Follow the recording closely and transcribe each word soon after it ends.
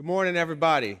Good morning,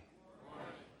 everybody.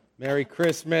 Merry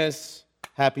Christmas.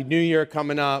 Happy New Year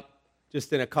coming up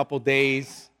just in a couple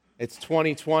days. It's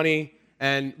 2020,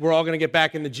 and we're all going to get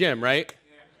back in the gym, right?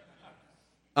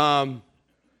 For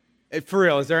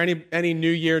real, is there any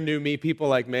New Year, new me people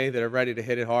like me that are ready to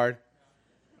hit it hard?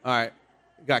 All right.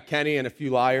 Got Kenny and a few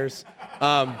liars.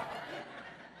 The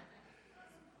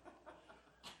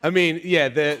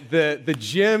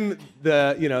gym,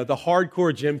 the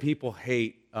hardcore gym people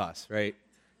hate us, right?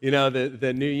 You know,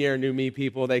 the New Year, new me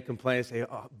people, they complain and say,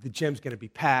 oh, the gym's going to be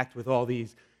packed with all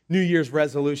these New Year's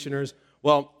resolutioners.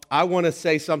 Well, I want to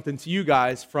say something to you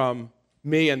guys from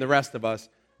me and the rest of us,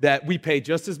 that we pay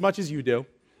just as much as you do.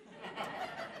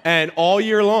 And all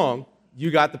year long, you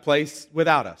got the place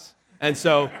without us. And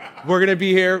so we're going to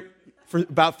be here for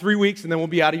about 3 weeks, and then we'll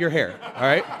be out of your hair, all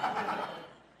right?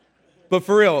 But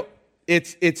for real,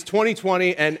 it's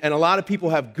 2020, and a lot of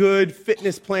people have good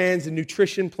fitness plans and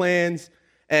nutrition plans.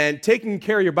 And taking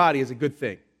care of your body is a good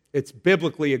thing. It's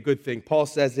biblically a good thing. Paul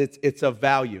says it's of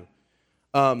value.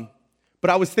 But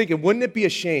I was thinking, wouldn't it be a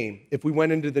shame if we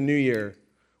went into the new year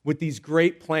with these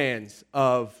great plans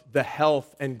of the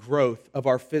health and growth of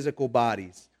our physical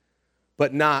bodies,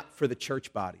 but not for the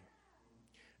church body?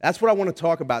 That's what I want to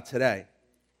talk about today.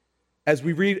 As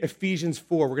we read Ephesians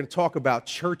 4, we're going to talk about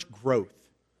church growth,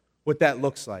 what that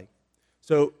looks like.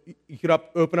 So you could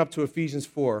open up to Ephesians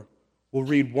 4. We'll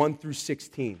read 1 through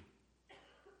 16.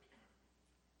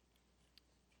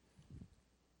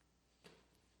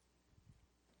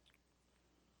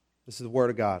 This is the word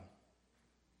of God.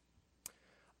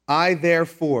 I,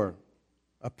 therefore,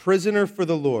 a prisoner for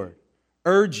the Lord,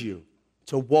 urge you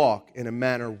to walk in a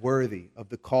manner worthy of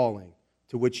the calling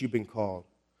to which you've been called,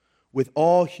 with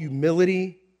all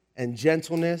humility and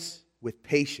gentleness, with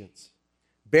patience,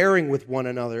 bearing with one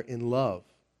another in love,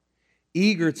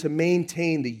 eager to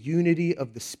maintain the unity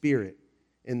of the Spirit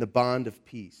in the bond of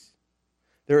peace.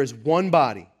 There is one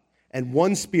body and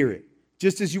one Spirit,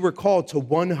 just as you were called to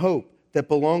one hope that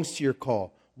belongs to your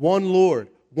call, one Lord,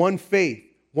 one faith,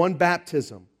 one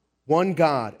baptism, one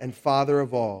God and Father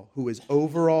of all, who is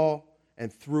over all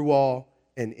and through all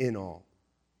and in all.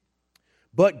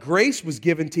 But grace was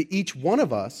given to each one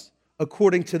of us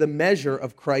according to the measure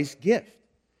of Christ's gift.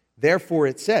 Therefore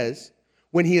it says,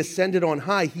 when he ascended on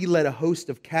high, he led a host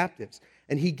of captives,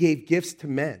 and he gave gifts to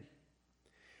men.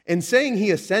 In saying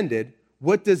he ascended,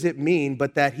 what does it mean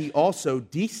but that he also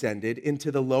descended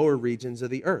into the lower regions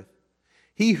of the earth?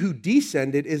 He who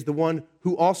descended is the one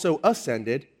who also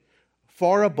ascended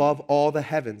far above all the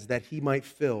heavens, that he might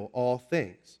fill all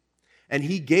things. And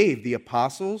he gave the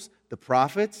apostles, the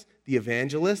prophets, the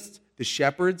evangelists, the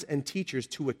shepherds, and teachers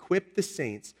to equip the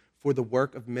saints for the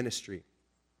work of ministry,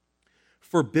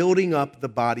 for building up the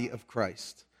body of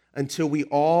Christ, until we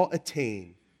all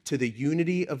attain to the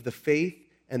unity of the faith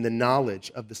and the knowledge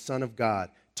of the Son of God,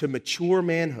 to mature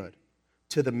manhood,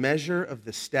 to the measure of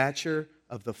the stature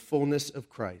of the fullness of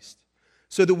Christ,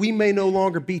 so that we may no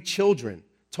longer be children,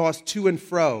 tossed to and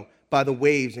fro by the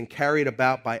waves and carried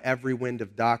about by every wind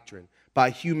of doctrine, by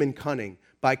human cunning,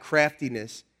 by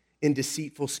craftiness in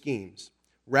deceitful schemes.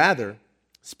 Rather,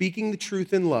 speaking the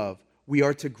truth in love, we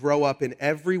are to grow up in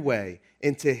every way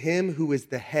into him who is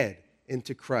the head,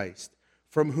 into Christ,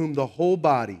 from whom the whole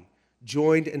body,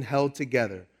 joined and held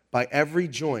together by every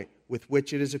joint with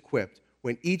which it is equipped,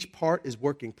 when each part is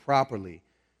working properly,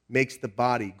 makes the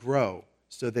body grow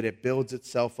so that it builds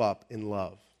itself up in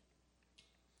love.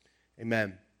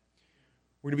 Amen.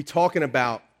 We're going to be talking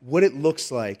about what it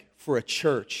looks like for a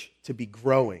church to be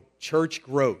growing, church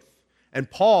growth. And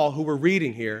Paul, who we're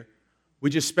reading here, we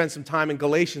just spent some time in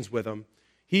Galatians with him.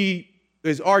 He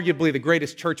is arguably the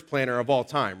greatest church planter of all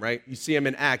time, right? You see him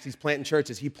in Acts. He's planting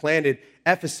churches. He planted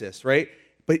Ephesus, right?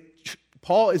 But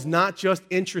Paul is not just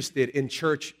interested in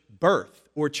church birth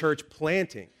or church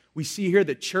planting. We see here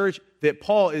that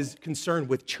Paul is concerned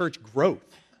with church growth.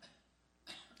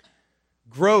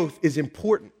 Growth is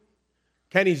important.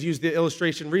 Kenny's used the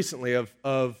illustration recently of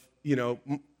a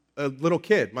little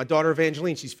kid. My daughter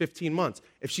Evangeline, she's 15 months.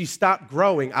 If she stopped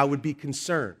growing, I would be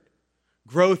concerned.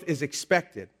 Growth is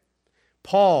expected.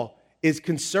 Paul is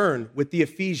concerned with the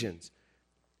Ephesians,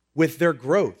 with their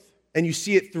growth. And you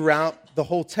see it throughout the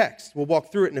whole text. We'll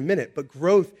walk through it in a minute, but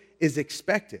growth is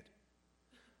expected.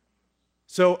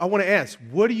 So I want to ask,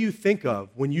 what do you think of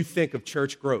when you think of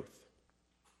church growth?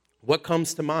 What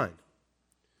comes to mind?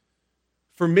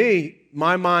 For me,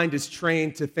 my mind is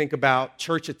trained to think about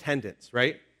church attendance,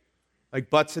 right?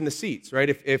 Like butts in the seats, right?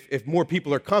 If more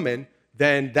people are coming,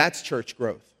 then that's church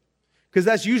growth. Because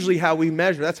that's usually how we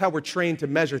measure. That's how we're trained to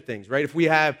measure things, right? If we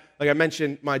have, like I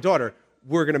mentioned, my daughter,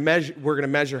 we're going to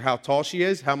measure how tall she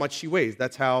is, how much she weighs.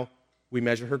 That's how We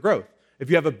measure her growth. If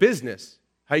you have a business,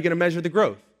 how are you going to measure the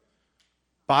growth?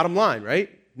 Bottom line, right?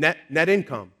 Net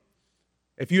income.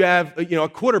 If you have a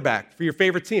quarterback for your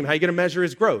favorite team, how are you going to measure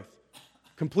his growth?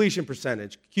 Completion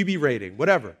percentage, QB rating,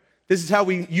 whatever. This is how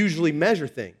we usually measure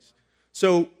things.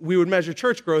 So we would measure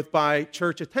church growth by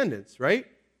church attendance, right?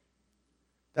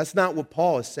 That's not what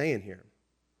Paul is saying here.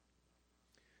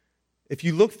 If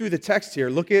you look through the text here,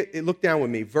 look down with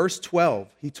me. Verse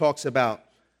 12, he talks about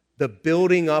the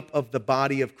building up of the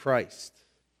body of Christ.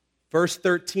 Verse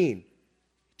 13, he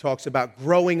talks about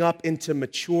growing up into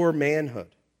mature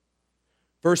manhood.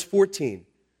 Verse 14,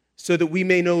 so that we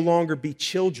may no longer be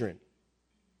children.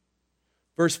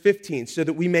 Verse 15, so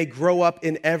that we may grow up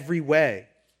in every way.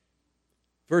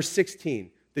 Verse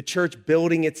 16, the church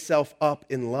building itself up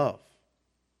in love.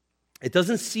 It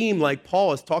doesn't seem like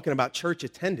Paul is talking about church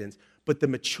attendance, but the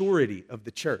maturity of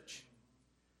the church.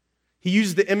 He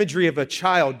used the imagery of a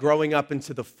child growing up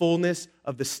into the fullness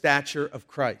of the stature of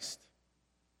Christ.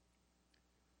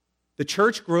 The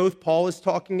church growth Paul is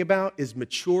talking about is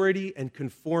maturity and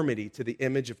conformity to the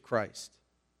image of Christ.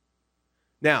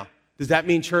 Now, does that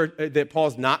mean that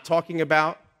Paul's not talking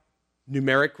about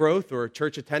numeric growth or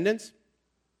church attendance?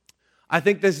 I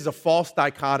think this is a false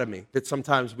dichotomy that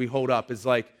sometimes we hold up. It's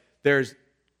like there's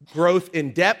growth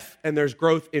in depth and there's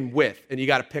growth in width, and you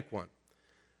got to pick one.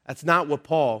 That's not what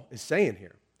Paul is saying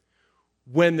here.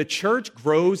 When the church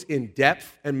grows in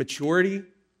depth and maturity,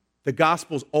 the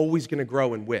gospel's always going to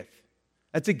grow in width.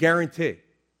 That's a guarantee.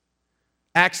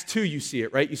 Acts 2, you see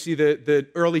it, right? You see the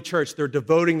early church, they're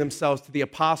devoting themselves to the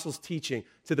apostles' teaching,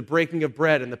 to the breaking of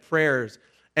bread and the prayers.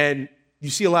 And you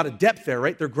see a lot of depth there,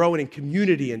 right? They're growing in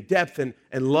community and depth and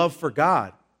love for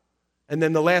God. And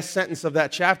then the last sentence of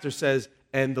that chapter says,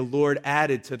 and the Lord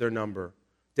added to their number,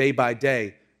 day by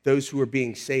day, those who are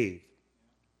being saved.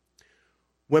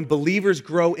 When believers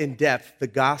grow in depth, the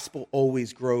gospel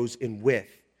always grows in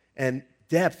width. And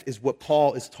depth is what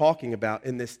Paul is talking about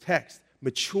in this text.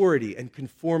 Maturity and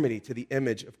conformity to the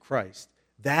image of Christ.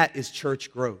 That is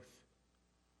church growth.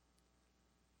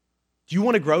 Do you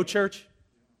want to grow, church?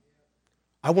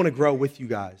 I want to grow with you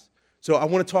guys. So I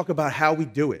want to talk about how we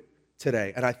do it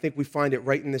today. And I think we find it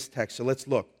right in this text. So let's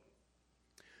look.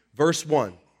 Verse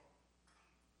 1.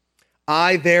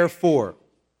 I therefore,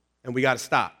 and we got to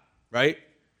stop, right?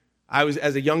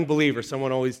 As a young believer,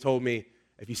 someone always told me,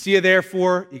 if you see a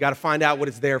therefore, you got to find out what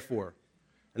it's there for.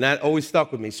 And that always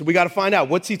stuck with me. So we got to find out,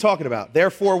 what's he talking about?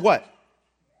 Therefore what?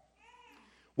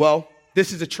 Well,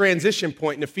 this is a transition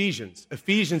point in Ephesians.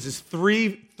 Ephesians is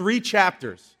three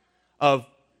chapters of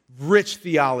rich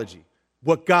theology,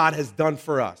 what God has done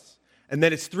for us. And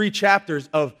then it's 3 chapters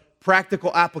of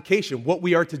practical application, what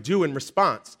we are to do in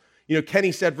response. You know,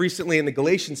 Kenny said recently in the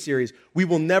Galatians series, we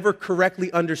will never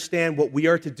correctly understand what we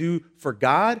are to do for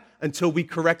God until we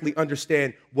correctly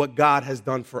understand what God has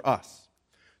done for us.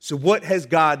 So what has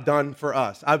God done for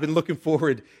us? I've been looking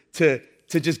forward to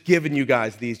just giving you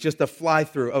guys these, just a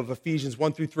fly-through of Ephesians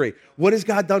 1 through 3. What has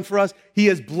God done for us? He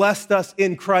has blessed us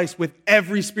in Christ with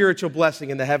every spiritual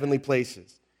blessing in the heavenly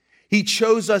places. He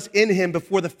chose us in him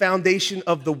before the foundation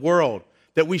of the world,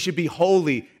 that we should be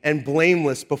holy and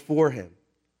blameless before him.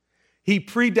 He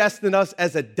predestined us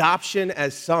as adoption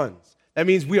as sons. That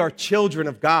means we are children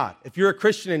of God. If you're a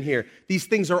Christian in here, these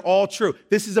things are all true.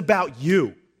 This is about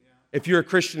you, if you're a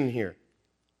Christian in here.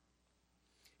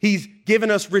 He's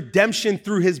given us redemption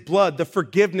through his blood, the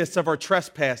forgiveness of our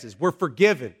trespasses. We're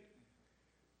forgiven.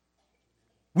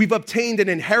 We've obtained an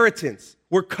inheritance.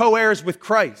 We're co-heirs with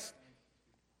Christ.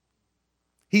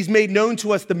 He's made known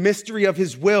to us the mystery of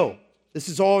his will. This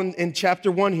is all in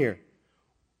chapter 1 here.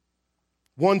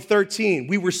 1:13,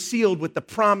 we were sealed with the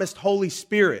promised Holy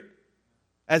Spirit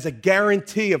as a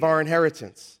guarantee of our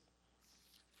inheritance.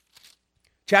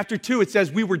 Chapter 2, it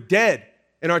says we were dead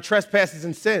in our trespasses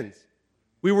and sins.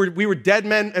 We were dead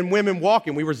men and women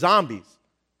walking. We were zombies.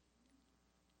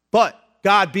 But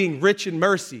God, being rich in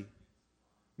mercy,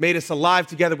 made us alive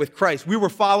together with Christ. We were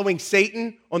following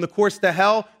Satan on the course to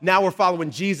hell. Now we're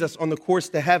following Jesus on the course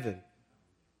to heaven.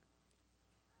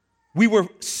 We were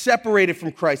separated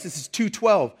from Christ. This is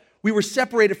 2:12. We were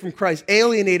separated from Christ,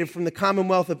 alienated from the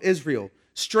commonwealth of Israel,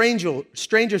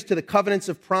 strangers to the covenants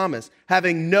of promise,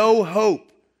 having no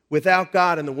hope without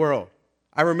God in the world.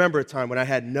 I remember a time when I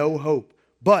had no hope.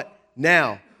 But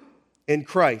now, in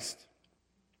Christ,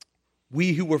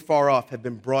 we who were far off have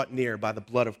been brought near by the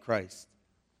blood of Christ.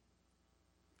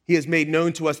 He has made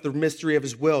known to us the mystery of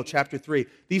his will, chapter 3.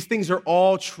 These things are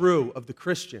all true of the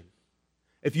Christian.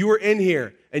 If you are in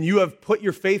here and you have put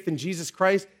your faith in Jesus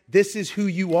Christ, this is who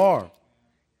you are.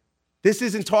 This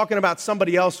isn't talking about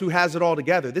somebody else who has it all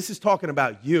together. This is talking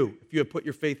about you, if you have put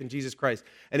your faith in Jesus Christ.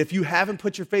 And if you haven't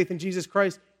put your faith in Jesus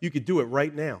Christ, you could do it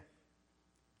right now.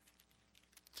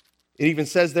 It even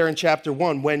says there in chapter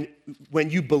 1, when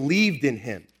you believed in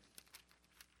him,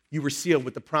 you were sealed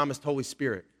with the promised Holy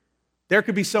Spirit. There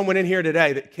could be someone in here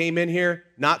today that came in here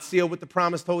not sealed with the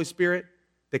promised Holy Spirit,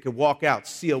 that could walk out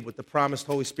sealed with the promised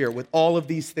Holy Spirit, with all of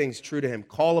these things true to him.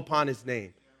 Call upon his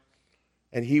name,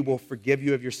 and he will forgive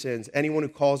you of your sins. Anyone who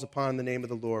calls upon the name of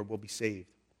the Lord will be saved.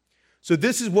 So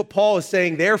this is what Paul is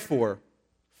saying, therefore,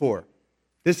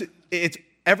 it's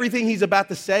everything he's about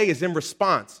to say is in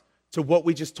response to what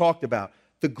we just talked about,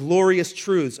 the glorious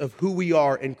truths of who we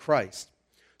are in Christ.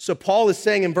 So Paul is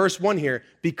saying in verse 1 here,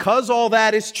 because all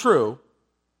that is true,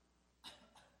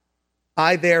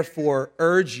 I therefore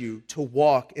urge you to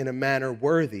walk in a manner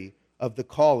worthy of the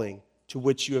calling to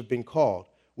which you have been called,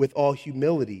 with all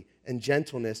humility and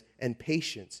gentleness and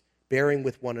patience, bearing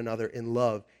with one another in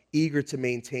love, eager to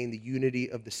maintain the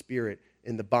unity of the Spirit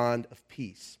in the bond of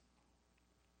peace.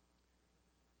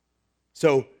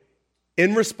 So,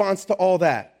 in response to all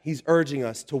that, he's urging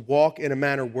us to walk in a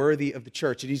manner worthy of the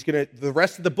church. And the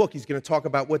rest of the book, he's going to talk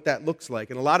about what that looks like.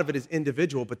 And a lot of it is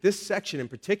individual, but this section in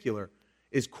particular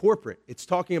is corporate. It's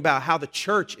talking about how the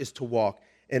church is to walk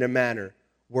in a manner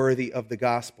worthy of the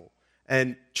gospel.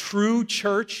 And true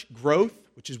church growth,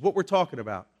 which is what we're talking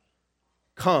about,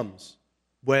 comes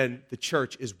when the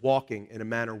church is walking in a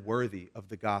manner worthy of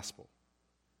the gospel.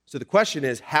 So the question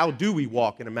is, how do we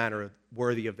walk in a manner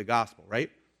worthy of the gospel,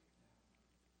 right?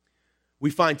 We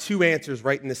find two answers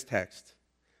right in this text.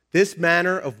 This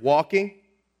manner of walking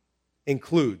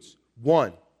includes,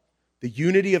 1, the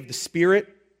unity of the Spirit,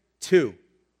 2,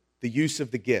 the use of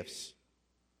the gifts.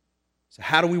 So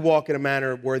how do we walk in a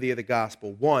manner worthy of the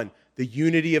gospel? 1, the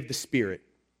unity of the Spirit.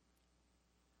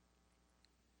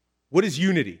 What is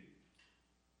unity?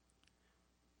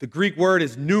 The Greek word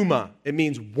is pneuma. It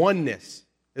means oneness.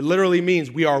 It literally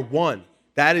means we are one.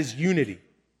 That is unity.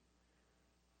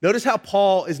 Notice how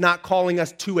Paul is not calling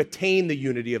us to attain the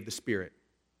unity of the Spirit.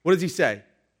 What does he say?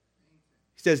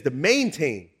 He says to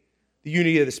maintain the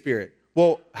unity of the Spirit.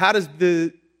 Well, how does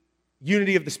the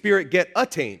unity of the Spirit get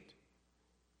attained?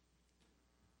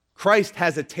 Christ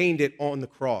has attained it on the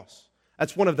cross.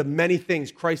 That's one of the many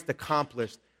things Christ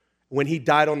accomplished when he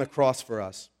died on the cross for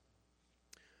us.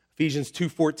 Ephesians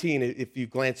 2:14, if you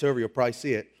glance over, you'll probably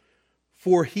see it.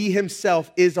 For he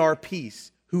himself is our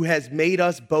peace, who has made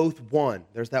us both one,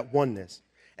 there's that oneness,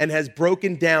 and has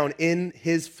broken down in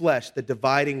his flesh the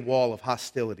dividing wall of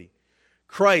hostility.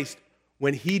 Christ,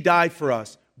 when he died for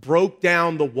us, broke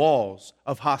down the walls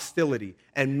of hostility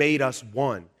and made us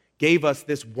one, gave us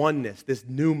this oneness, this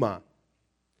pneuma.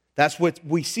 That's what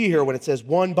we see here when it says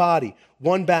one body,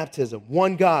 one baptism,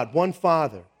 one God, one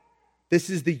Father. This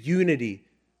is the unity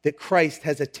that Christ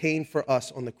has attained for us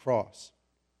on the cross.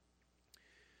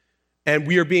 And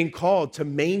we are being called to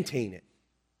maintain it.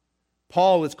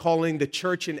 Paul is calling the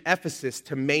church in Ephesus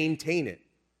to maintain it.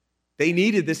 They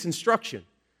needed this instruction.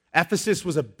 Ephesus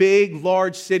was a big,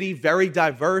 large city, very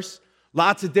diverse,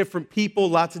 lots of different people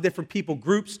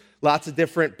groups, lots of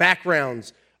different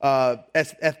backgrounds,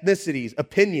 ethnicities,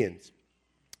 opinions.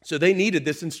 So they needed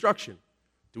this instruction.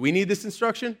 Do we need this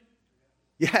instruction?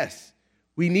 Yes,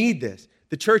 we need this.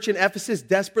 The church in Ephesus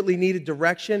desperately needed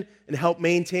direction and help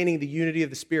maintaining the unity of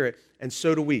the Spirit, and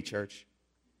so do we, church.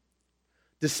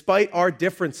 Despite our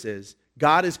differences,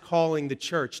 God is calling the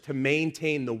church to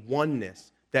maintain the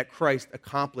oneness that Christ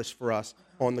accomplished for us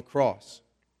on the cross.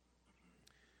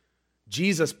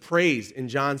 Jesus prays in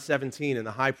John 17 in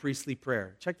the high priestly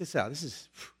prayer. Check this out.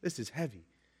 This is heavy.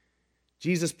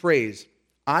 Jesus prays,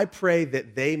 I pray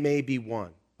that they may be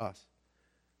one, us,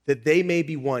 that they may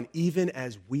be one even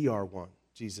as we are one.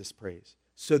 Jesus prays,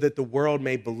 so that the world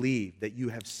may believe that you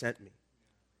have sent me.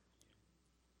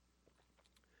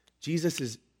 Jesus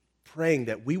is praying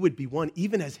that we would be one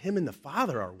even as him and the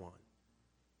Father are one.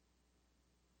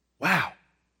 Wow.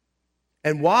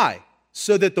 And why?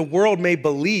 So that the world may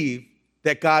believe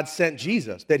that God sent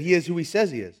Jesus, that he is who he says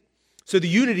he is. So the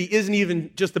unity isn't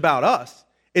even just about us.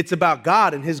 It's about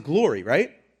God and his glory,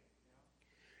 right?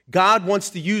 God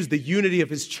wants to use the unity of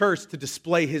his church to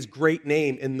display his great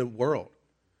name in the world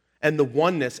and the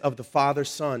oneness of the Father,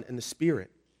 Son, and the Spirit.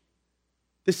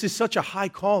 This is such a high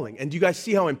calling. And do you guys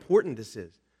see how important this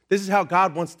is? This is how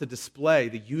God wants to display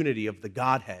the unity of the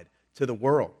Godhead to the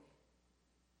world.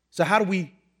 So how do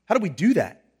we do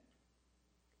that?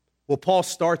 Well, Paul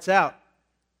starts out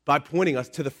by pointing us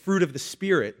to the fruit of the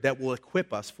Spirit that will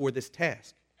equip us for this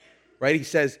task. Right? He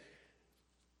says,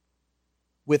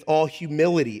 with all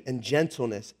humility and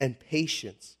gentleness and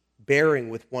patience, bearing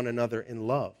with one another in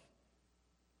love.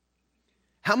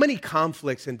 How many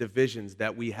conflicts and divisions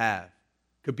that we have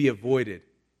could be avoided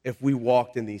if we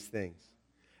walked in these things?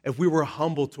 If we were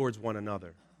humble towards one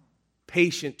another,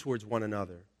 patient towards one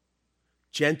another,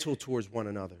 gentle towards one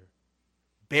another,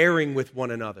 bearing with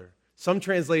one another. Some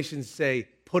translations say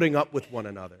putting up with one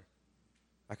another.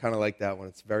 I kind of like that one.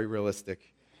 It's very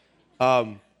realistic.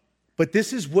 But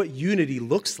this is what unity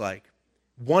looks like.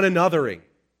 One anothering,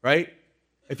 right?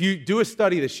 If you do a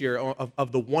study this year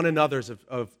of the one another's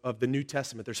of the New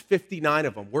Testament, there's 59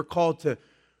 of them. We're called to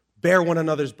bear one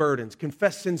another's burdens,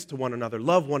 confess sins to one another,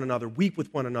 love one another, weep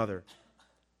with one another.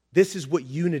 This is what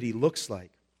unity looks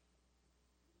like.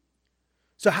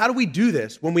 So how do we do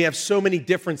this when we have so many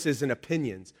differences in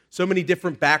opinions, so many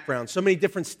different backgrounds, so many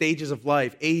different stages of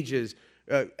life, ages,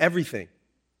 everything?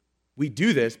 We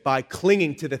do this by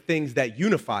clinging to the things that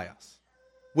unify us,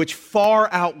 which far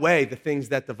outweigh the things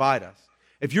that divide us.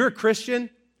 If you're a Christian,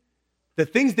 the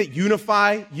things that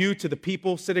unify you to the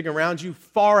people sitting around you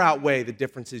far outweigh the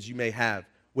differences you may have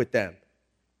with them.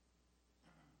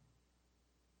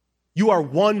 You are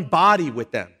one body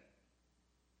with them,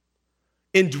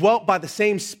 indwelt by the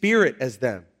same Spirit as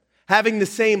them, having the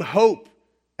same hope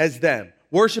as them,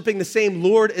 worshiping the same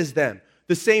Lord as them,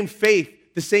 the same faith,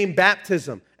 the same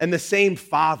baptism, and the same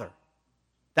Father.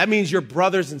 That means you're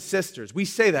brothers and sisters. We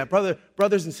say that,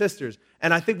 brothers and sisters,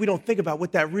 and I think we don't think about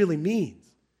what that really means.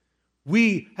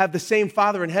 We have the same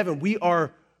Father in heaven. We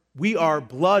are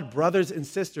blood brothers and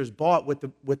sisters bought with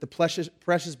the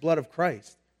precious blood of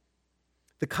Christ.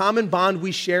 The common bond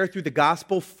we share through the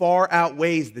gospel far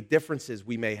outweighs the differences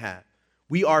we may have.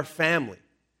 We are family.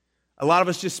 A lot of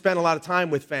us just spend a lot of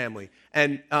time with family.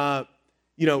 And,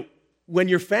 when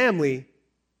you're family,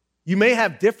 you may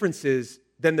have differences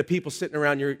than the people sitting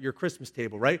around your Christmas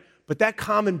table, right? But that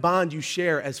common bond you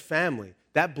share as family,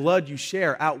 that blood you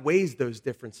share outweighs those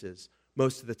differences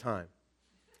most of the time.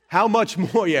 How much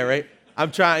more, yeah, right?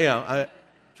 I'm trying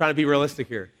to be realistic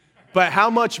here. But how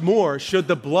much more should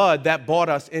the blood that bought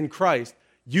us in Christ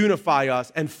unify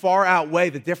us and far outweigh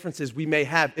the differences we may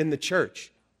have in the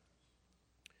church?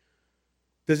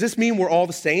 Does this mean we're all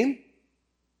the same?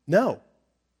 No.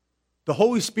 The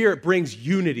Holy Spirit brings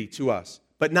unity to us,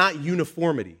 but not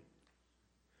uniformity.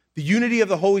 The unity of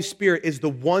the Holy Spirit is the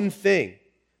one thing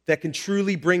that can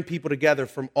truly bring people together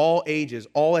from all ages,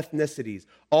 all ethnicities,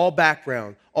 all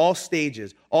backgrounds, all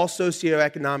stages, all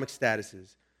socioeconomic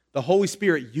statuses. The Holy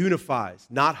Spirit unifies,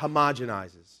 not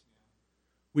homogenizes.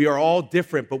 We are all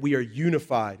different, but we are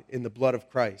unified in the blood of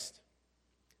Christ.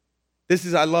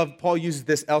 Paul uses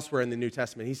this elsewhere in the New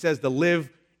Testament. He says to live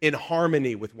in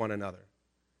harmony with one another.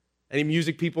 Any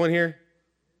music people in here?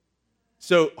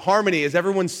 So harmony, is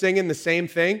everyone singing the same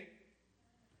thing?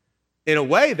 In a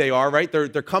way they are, right? They're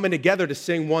coming together to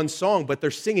sing one song, but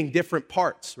they're singing different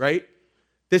parts, right?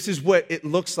 This is what it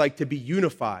looks like to be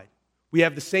unified. We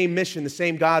have the same mission, the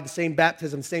same God, the same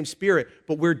baptism, the same Spirit,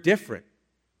 but we're different.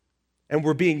 And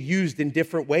we're being used in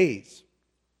different ways.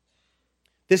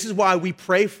 This is why we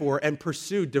pray for and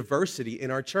pursue diversity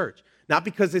in our church. Not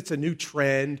because it's a new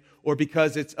trend or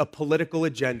because it's a political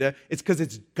agenda. It's because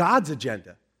it's God's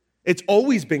agenda. It's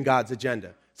always been God's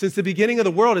agenda. Since the beginning of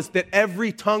the world, it's that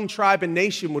every tongue, tribe, and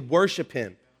nation would worship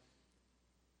him.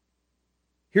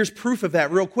 Here's proof of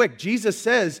that real quick. Jesus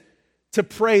says to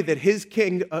pray that his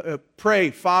king,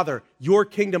 pray, Father, your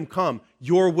kingdom come,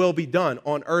 your will be done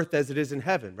on earth as it is in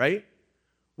heaven, right?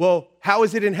 Well, how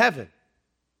is it in heaven?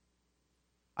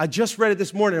 I just read it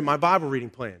this morning in my Bible reading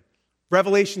plan.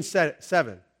 Revelation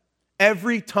 7.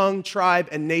 Every tongue, tribe,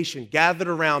 and nation gathered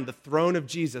around the throne of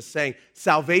Jesus saying,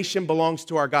 salvation belongs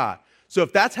to our God. So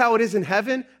if that's how it is in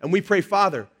heaven, and we pray,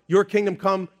 Father, your kingdom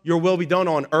come, your will be done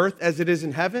on earth as it is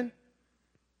in heaven,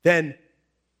 then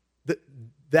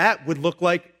that would look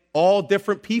like all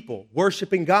different people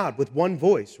worshiping God with one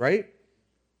voice, right?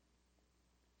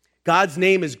 God's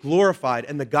name is glorified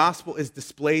and the gospel is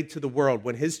displayed to the world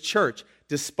when his church,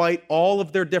 despite all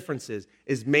of their differences,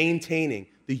 is maintaining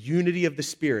the unity of the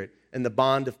Spirit and the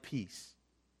bond of peace.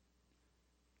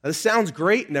 Now, this sounds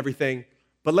great and everything,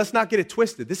 but let's not get it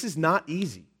twisted. This is not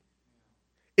easy.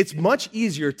 It's much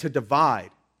easier to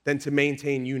divide than to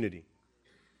maintain unity.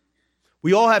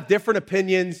 We all have different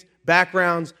opinions,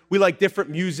 backgrounds. We like different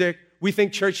music. We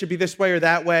think church should be this way or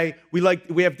that way.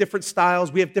 We have different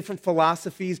styles. We have different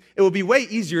philosophies. It would be way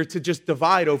easier to just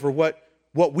divide over what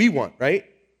we want, right?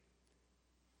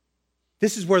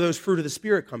 This is where those fruit of the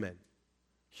Spirit come in.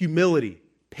 Humility,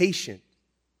 patience,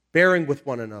 bearing with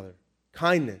one another,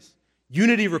 kindness.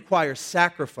 Unity requires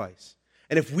sacrifice.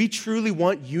 And if we truly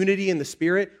want unity in the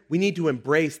Spirit, we need to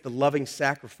embrace the loving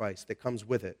sacrifice that comes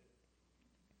with it.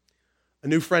 A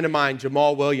new friend of mine,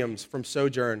 Jamal Williams from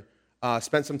Sojourn,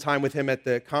 spent some time with him at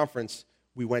the conference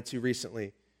we went to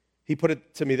recently. He put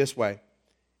it to me this way: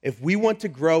 if we want to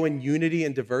grow in unity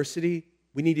and diversity,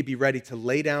 we need to be ready to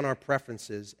lay down our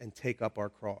preferences and take up our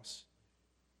cross.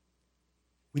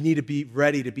 We need to be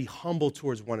ready to be humble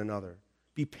towards one another,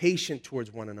 be patient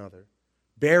towards one another,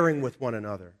 bearing with one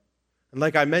another. And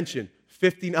like I mentioned,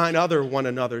 59 other one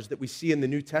another's that we see in the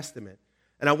New Testament.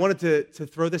 And I wanted to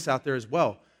throw this out there as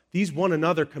well. These one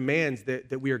another commands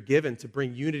that we are given to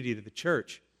bring unity to the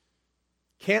church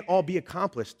can't all be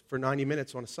accomplished for 90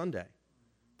 minutes on a Sunday.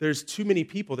 There's too many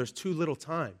people. There's too little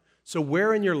time. So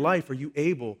where in your life are you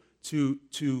able to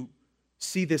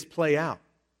see this play out?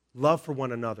 Love for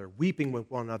one another, weeping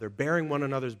with one another, bearing one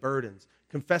another's burdens,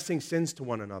 confessing sins to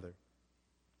one another.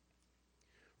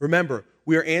 Remember,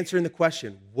 we are answering the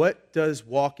question, what does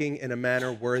walking in a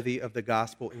manner worthy of the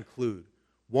gospel include?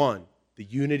 1, the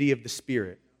unity of the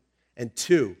Spirit. And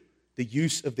 2, the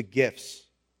use of the gifts.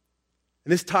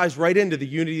 And this ties right into the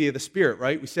unity of the Spirit,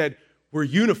 right? We said we're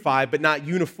unified but not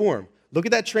uniform. Look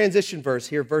at that transition verse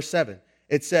here, verse 7.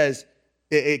 It says,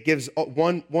 it gives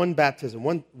one baptism,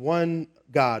 one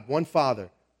God, one Father.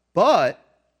 But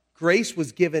grace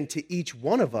was given to each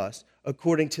one of us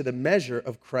according to the measure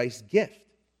of Christ's gift.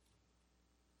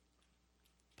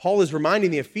 Paul is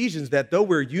reminding the Ephesians that though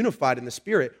we're unified in the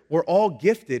Spirit, we're all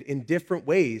gifted in different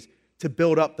ways to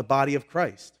build up the body of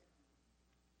Christ.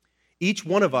 Each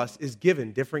one of us is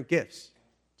given different gifts.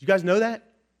 Do you guys know that?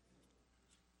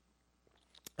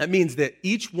 That means that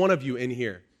each one of you in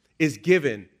here is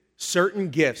given certain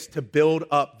gifts to build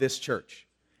up this church.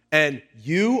 And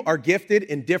you are gifted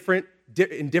in different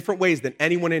ways than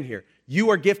anyone in here.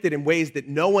 You are gifted in ways that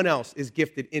no one else is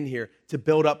gifted in here to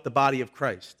build up the body of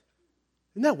Christ.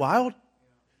 Isn't that wild?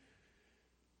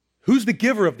 Who's the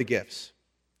giver of the gifts?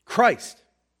 Christ,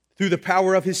 through the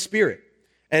power of his Spirit.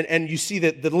 And you see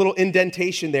the little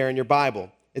indentation there in your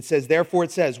Bible. It says, therefore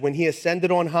it says, when he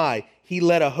ascended on high, he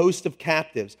led a host of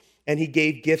captives, and he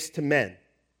gave gifts to men.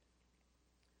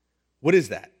 What is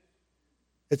that?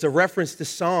 It's a reference to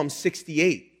Psalm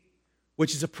 68,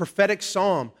 which is a prophetic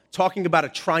psalm talking about a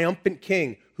triumphant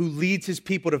king who leads his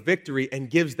people to victory and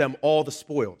gives them all the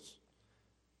spoils.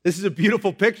 This is a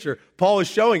beautiful picture Paul is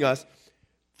showing us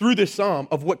through this psalm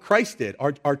of what Christ did,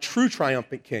 our true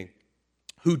triumphant king,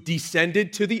 who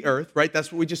descended to the earth, right?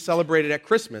 That's what we just celebrated at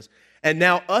Christmas. And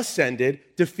now ascended,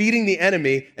 defeating the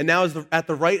enemy, and now is at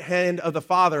the right hand of the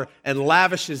Father and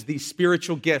lavishes these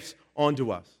spiritual gifts onto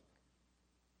us.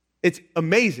 It's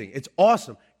amazing. It's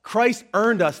awesome. Christ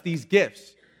earned us these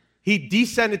gifts. He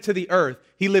descended to the earth.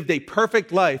 He lived a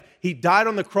perfect life. He died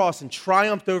on the cross and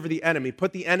triumphed over the enemy,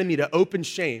 put the enemy to open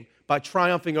shame by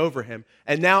triumphing over him,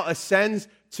 and now ascends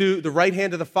to the right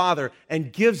hand of the Father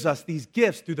and gives us these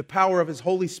gifts through the power of his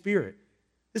Holy Spirit.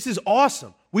 This is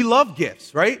awesome. We love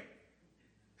gifts, right?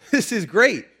 This is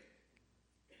great.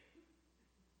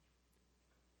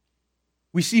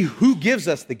 We see who gives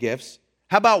us the gifts.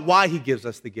 How about why he gives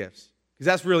us the gifts? Because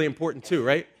that's really important too,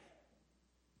 right?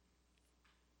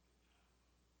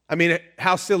 I mean,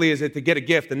 how silly is it to get a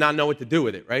gift and not know what to do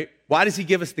with it, right? Why does he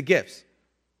give us the gifts?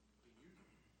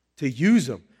 To use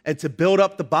them and to build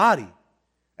up the body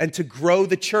and to grow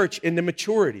the church into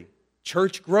maturity.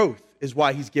 Church growth is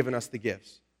why he's given us the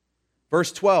gifts.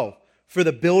 Verse 12, for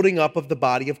the building up of the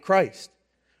body of Christ.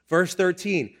 Verse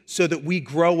 13, so that we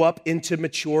grow up into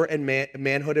mature and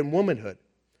manhood and womanhood.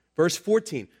 Verse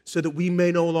 14, so that we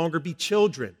may no longer be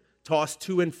children, tossed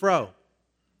to and fro.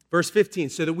 Verse 15,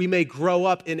 so that we may grow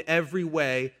up in every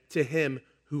way to him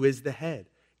who is the head.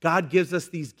 God gives us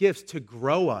these gifts to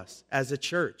grow us as a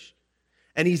church.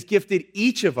 And he's gifted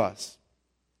each of us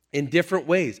in different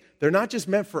ways. They're not just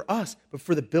meant for us, but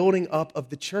for the building up of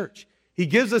the church. He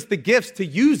gives us the gifts to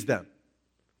use them.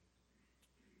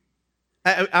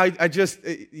 You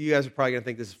guys are probably going to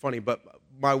think this is funny, but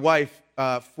my wife,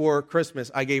 for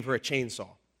Christmas, I gave her a chainsaw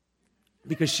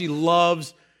because she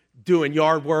loves doing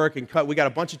yard work and cut. We got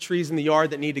a bunch of trees in the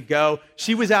yard that need to go.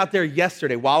 She was out there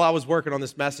yesterday while I was working on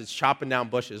this message, chopping down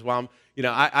bushes. While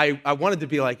I wanted to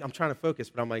be like, I'm trying to focus,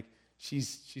 but I'm like,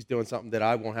 she's doing something that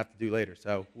I won't have to do later,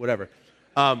 so whatever.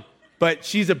 But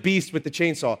she's a beast with the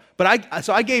chainsaw.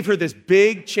 So I gave her this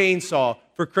big chainsaw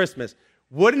for Christmas.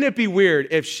 Wouldn't it be weird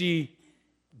if she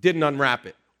didn't unwrap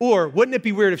it? Or wouldn't it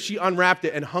be weird if she unwrapped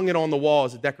it and hung it on the wall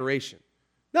as a decoration?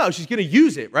 No, she's going to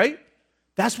use it, right?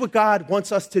 That's what God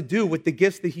wants us to do with the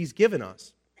gifts that he's given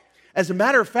us. As a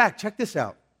matter of fact, check this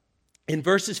out. In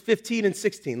verses 15 and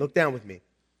 16, look down with me.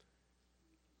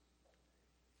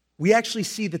 We actually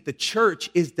see that the church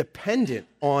is dependent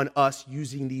on us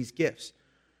using these gifts.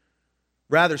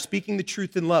 Rather, speaking the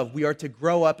truth in love, we are to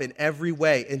grow up in every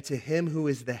way into him who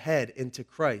is the head, into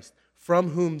Christ. from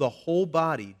whom the whole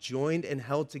body, joined and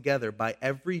held together by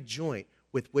every joint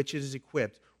with which it is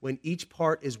equipped, when each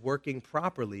part is working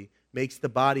properly, makes the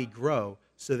body grow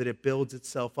so that it builds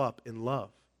itself up in love.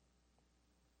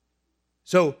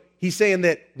 So he's saying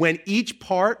that when each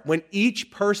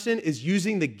person is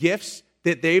using the gifts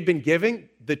that they've been giving,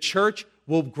 the church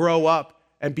will grow up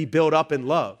and be built up in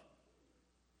love.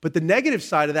 But the negative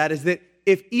side of that is that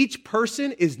if each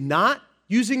person is not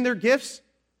using their gifts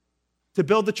to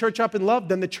build the church up in love,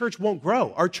 then the church won't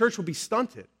grow. Our church will be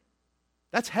stunted.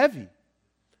 That's heavy.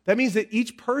 That means that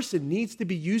each person needs to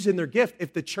be using their gift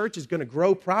if the church is going to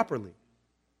grow properly.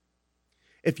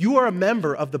 If you are a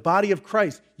member of the body of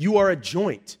Christ, you are a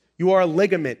joint. You are a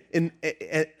ligament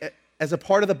as a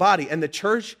part of the body, and the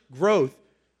church growth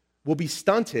will be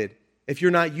stunted if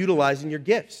you're not utilizing your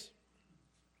gifts.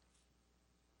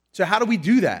 So how do we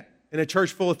do that in a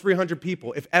church full of 300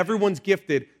 people if everyone's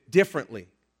gifted differently?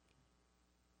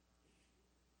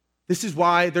 This is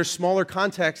why there's smaller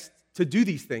contexts to do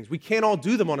these things. We can't all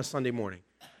do them on a Sunday morning.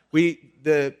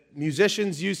 The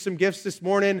musicians used some gifts this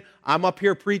morning. I'm up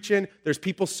here preaching. There's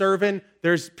people serving.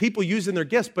 There's people using their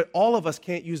gifts, but all of us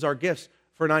can't use our gifts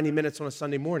for 90 minutes on a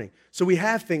Sunday morning. So we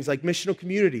have things like missional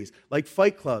communities, like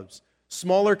fight clubs,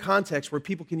 smaller contexts where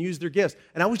people can use their gifts.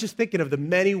 And I was just thinking of the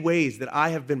many ways that I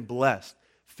have been blessed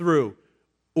through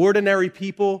ordinary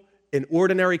people in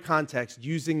ordinary contexts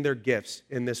using their gifts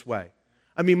in this way.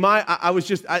 I mean,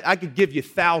 I could give you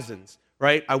thousands,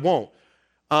 right? I won't.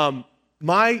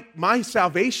 My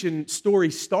salvation story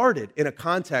started in a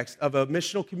context of a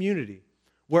missional community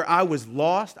where I was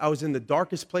lost. I was in the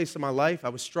darkest place of my life. I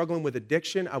was struggling with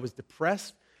addiction. I was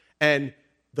depressed. And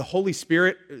the Holy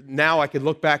Spirit, now I can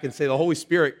look back and say the Holy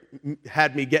Spirit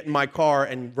had me get in my car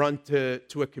and run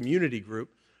to a community group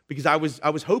because I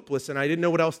was hopeless and I didn't know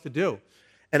what else to do.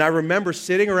 And I remember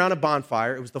sitting around a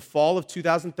bonfire. It was the fall of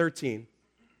 2013.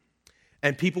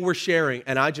 And people were sharing,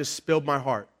 and I just spilled my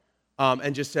heart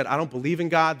and just said, I don't believe in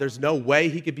God. There's no way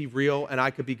he could be real, and my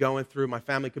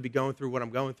family could be going through what I'm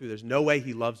going through. There's no way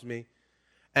he loves me.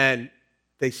 And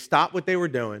they stopped what they were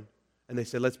doing, and they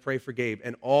said, let's pray for Gabe.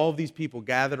 And all of these people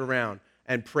gathered around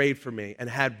and prayed for me and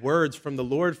had words from the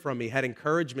Lord from me, had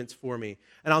encouragements for me.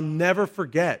 And I'll never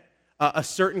forget a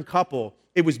certain couple.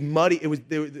 It was muddy. It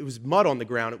was mud on the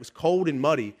ground. It was cold and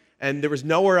muddy. And there was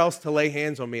nowhere else to lay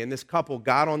hands on me. And this couple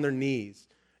got on their knees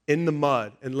in the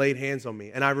mud and laid hands on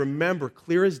me. And I remember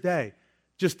clear as day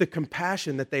just the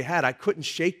compassion that they had. I couldn't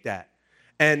shake that.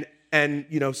 And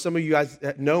you know, some of you guys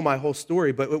know my whole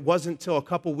story, but it wasn't until a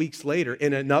couple weeks later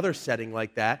in another setting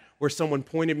like that where someone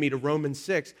pointed me to Romans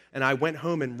 6, and I went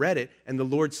home and read it, and the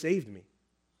Lord saved me.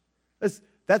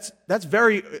 That's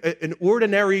very an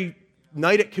ordinary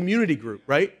night at community group,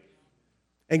 right?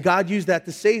 And God used that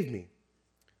to save me.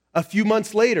 A few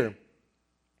months later,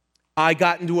 I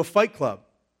got into a fight club,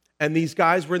 and these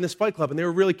guys were in this fight club, and they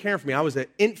were really caring for me. I was an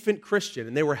infant Christian,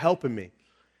 and they were helping me.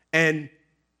 And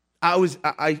I was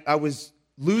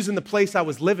losing the place I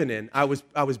was living in. I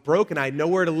was broke, and I had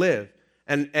nowhere to live.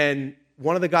 And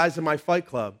one of the guys in my fight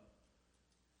club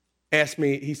asked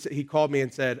me, he called me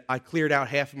and said, I cleared out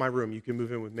half of my room. You can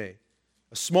move in with me.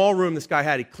 A small room this guy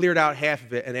had, he cleared out half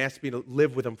of it and asked me to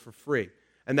live with him for free.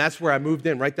 And that's where I moved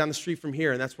in, right down the street from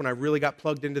here, and that's when I really got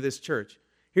plugged into this church.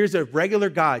 Here's a regular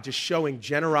guy just showing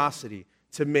generosity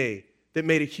to me that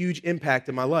made a huge impact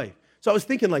in my life. So I was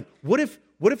thinking, like, what if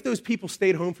those people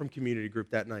stayed home from community group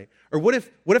that night? Or what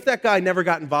if that guy never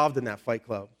got involved in that fight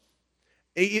club?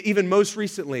 Even most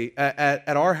recently,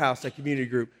 at our house at community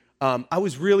group, I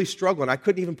was really struggling. I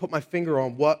couldn't even put my finger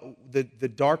on what the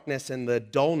darkness and the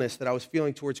dullness that I was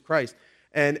feeling towards Christ.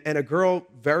 And a girl,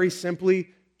 very simply,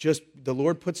 just the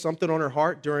Lord put something on her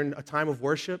heart during a time of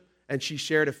worship, and she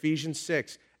shared Ephesians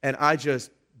 6, and I just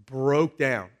broke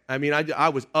down. I mean, I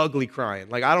was ugly crying.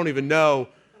 Like, I don't even know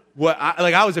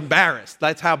I was embarrassed.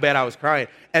 That's how bad I was crying.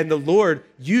 And the Lord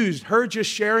used her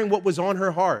just sharing what was on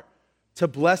her heart to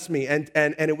bless me, and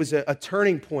it was a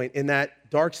turning point in that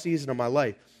dark season of my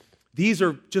life. These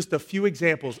are just a few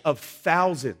examples of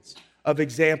thousands of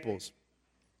examples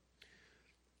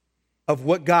of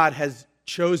what God has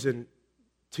chosen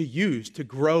to use to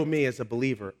grow me as a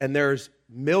believer. And there's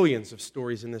millions of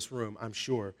stories in this room, I'm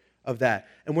sure, of that.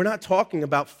 And we're not talking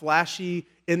about flashy,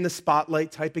 in the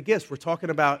spotlight type of gifts. We're talking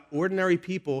about ordinary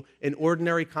people in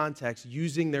ordinary contexts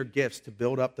using their gifts to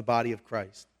build up the body of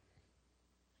Christ.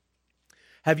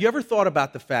 Have you ever thought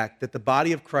about the fact that the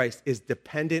body of Christ is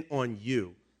dependent on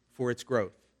you for its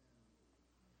growth?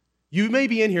 You may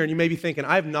be in here and you may be thinking,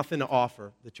 I have nothing to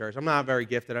offer the church. I'm not very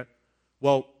gifted.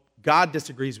 Well, God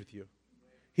disagrees with you.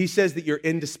 He says that you're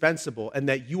indispensable and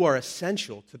that you are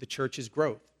essential to the church's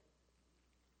growth.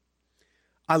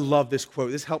 I love this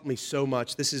quote. This helped me so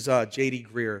much. This is J.D.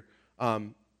 Greear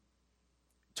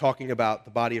talking about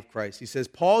the body of Christ. He says,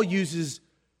 Paul uses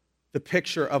the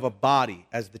picture of a body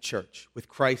as the church, with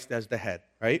Christ as the head,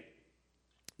 right?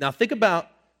 Now think about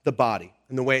the body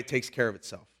and the way it takes care of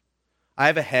itself. I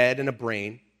have a head and a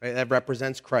brain, right? That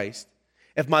represents Christ.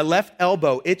 If my left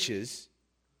elbow itches,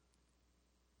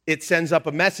 it sends up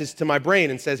a message to my brain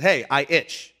and says, hey, I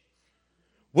itch.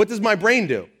 What does my brain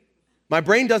do? My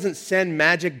brain doesn't send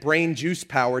magic brain juice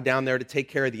power down there to take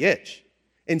care of the itch.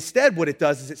 Instead, what it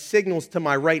does is it signals to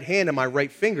my right hand and my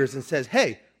right fingers and says,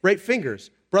 hey, right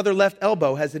fingers, brother left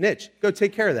elbow has an itch. Go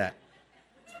take care of that.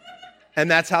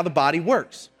 And that's how the body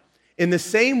works. In the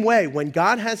same way, when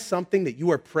God has something that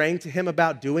you are praying to him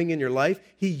about doing in your life,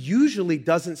 he usually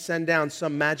doesn't send down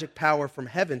some magic power from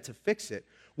heaven to fix it.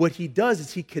 What he does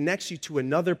is he connects you to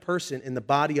another person in the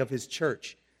body of his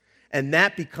church. And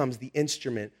that becomes the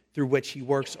instrument through which he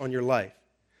works on your life.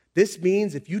 This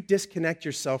means if you disconnect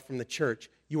yourself from the church,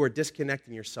 you are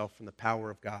disconnecting yourself from the power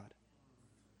of God.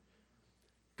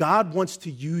 God wants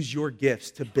to use your gifts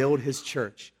to build his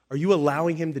church. Are you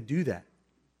allowing him to do that?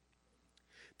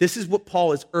 This is what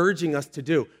Paul is urging us to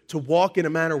do, to walk in a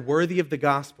manner worthy of the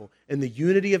gospel, in the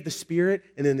unity of the Spirit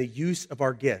and in the use of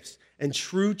our gifts. And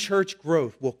true church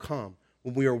growth will come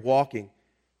when we are walking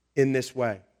in this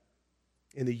way,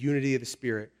 in the unity of the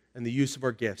Spirit and the use of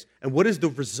our gifts. And what is the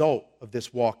result of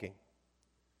this walking?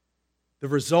 The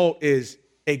result is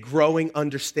a growing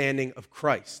understanding of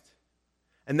Christ.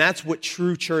 And that's what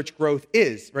true church growth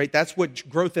is, right? That's what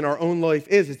growth in our own life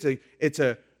is. It's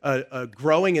a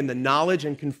growing in the knowledge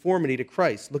and conformity to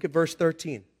Christ. Look at verse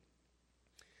 13.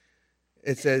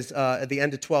 It says at the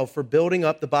end of 12, for building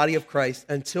up the body of Christ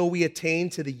until we attain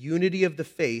to the unity of the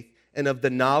faith and of the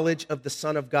knowledge of the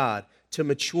Son of God, to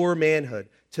mature manhood,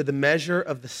 to the measure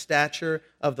of the stature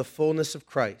of the fullness of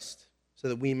Christ, so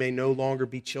that we may no longer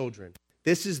be children.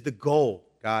 This is the goal,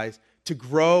 guys, to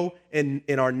grow in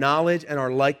our knowledge and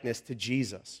our likeness to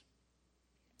Jesus.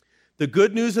 The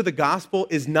good news of the gospel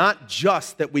is not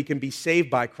just that we can be saved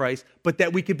by Christ, but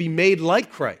that we can be made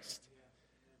like Christ.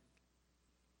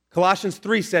 Colossians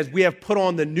 3 says we have put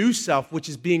on the new self, which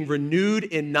is being renewed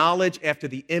in knowledge after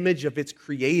the image of its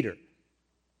creator.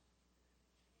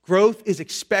 Growth is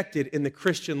expected in the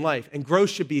Christian life, and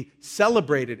growth should be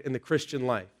celebrated in the Christian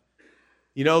life.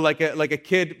 You know, like a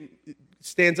kid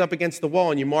stands up against the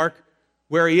wall and you mark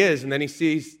where he is, and then he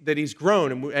sees that he's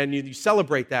grown, and you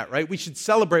celebrate that, right? We should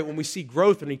celebrate when we see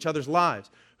growth in each other's lives.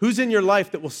 Who's in your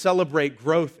life that will celebrate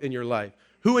growth in your life?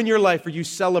 Who in your life are you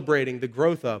celebrating the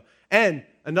growth of? And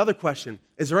another question,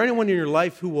 is there anyone in your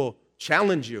life who will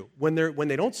challenge you when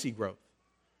they don't see growth?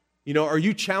 You know, are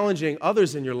you challenging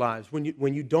others in your lives when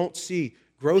you don't see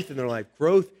growth in their life?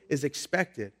 Growth is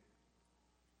expected.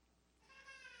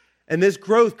 And this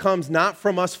growth comes not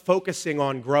from us focusing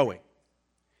on growing.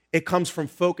 It comes from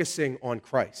focusing on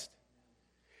Christ.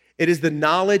 It is the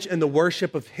knowledge and the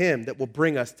worship of him that will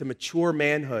bring us to mature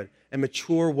manhood and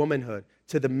mature womanhood,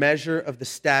 to the measure of the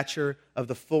stature of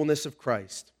the fullness of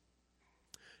Christ.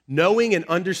 Knowing and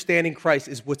understanding Christ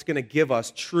is what's going to give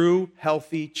us true,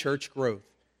 healthy church growth.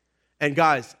 And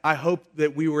guys, I hope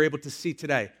that we were able to see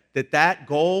today that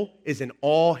goal is an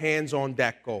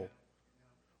all-hands-on-deck goal.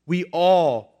 We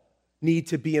all need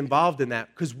to be involved in that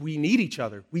because we need each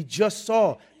other. We just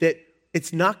saw that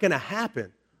it's not going to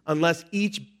happen unless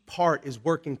each part is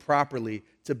working properly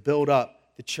to build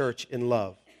up the church in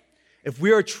love. If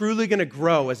we are truly going to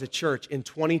grow as a church in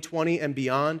 2020 and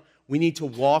beyond, we need to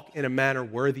walk in a manner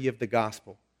worthy of the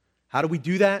gospel. How do we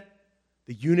do that?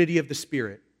 The unity of the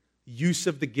Spirit, the use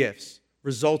of the gifts,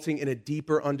 resulting in a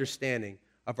deeper understanding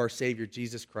of our Savior,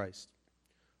 Jesus Christ.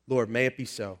 Lord, may it be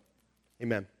so.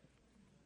 Amen.